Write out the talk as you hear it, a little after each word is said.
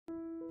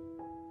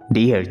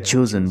Dear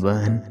chosen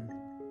one,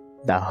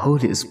 the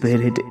Holy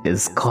Spirit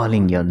is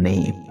calling your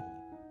name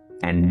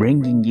and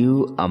bringing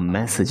you a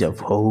message of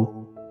hope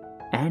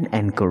and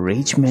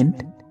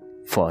encouragement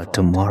for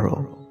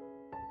tomorrow.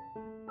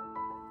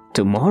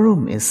 Tomorrow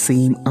may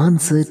seem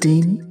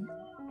uncertain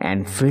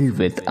and filled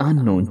with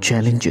unknown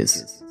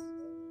challenges,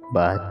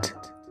 but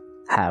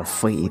have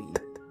faith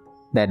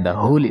that the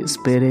Holy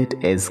Spirit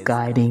is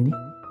guiding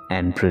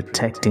and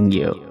protecting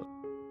you.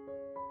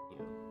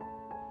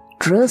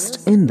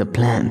 Trust in the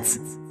plans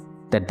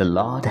that the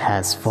Lord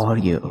has for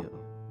you,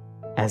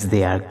 as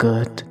they are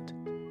good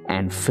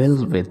and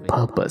filled with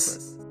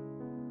purpose.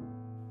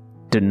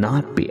 Do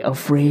not be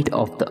afraid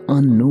of the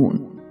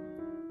unknown.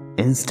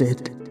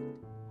 Instead,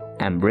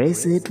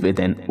 embrace it with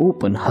an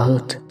open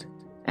heart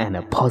and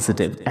a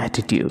positive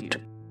attitude.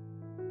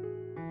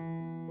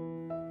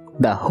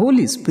 The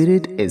Holy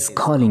Spirit is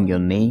calling your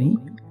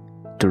name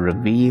to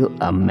reveal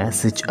a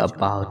message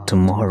about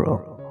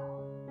tomorrow.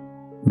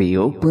 Be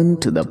open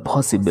to the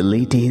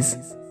possibilities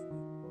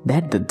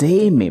that the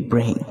day may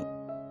bring.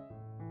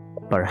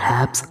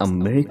 Perhaps a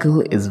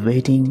miracle is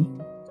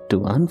waiting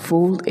to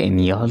unfold in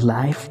your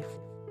life,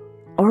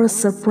 or a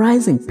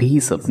surprising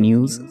piece of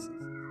news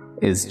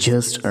is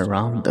just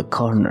around the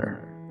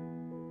corner.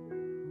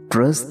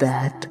 Trust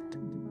that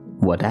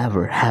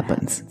whatever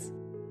happens,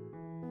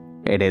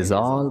 it is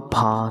all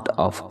part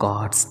of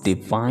God's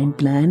divine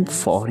plan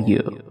for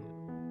you.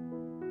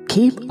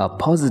 Keep a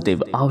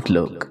positive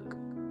outlook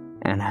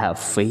and have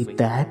faith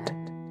that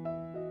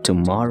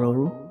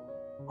tomorrow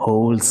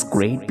holds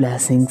great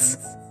blessings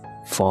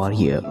for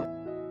you.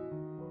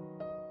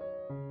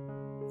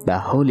 The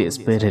Holy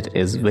Spirit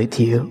is with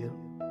you,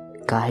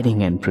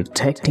 guiding and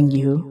protecting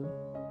you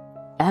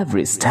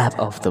every step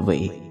of the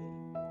way.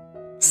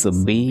 So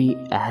be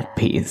at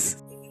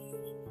peace.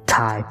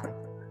 Type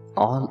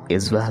 "All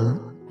is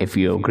well" if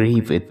you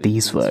agree with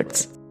these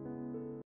words.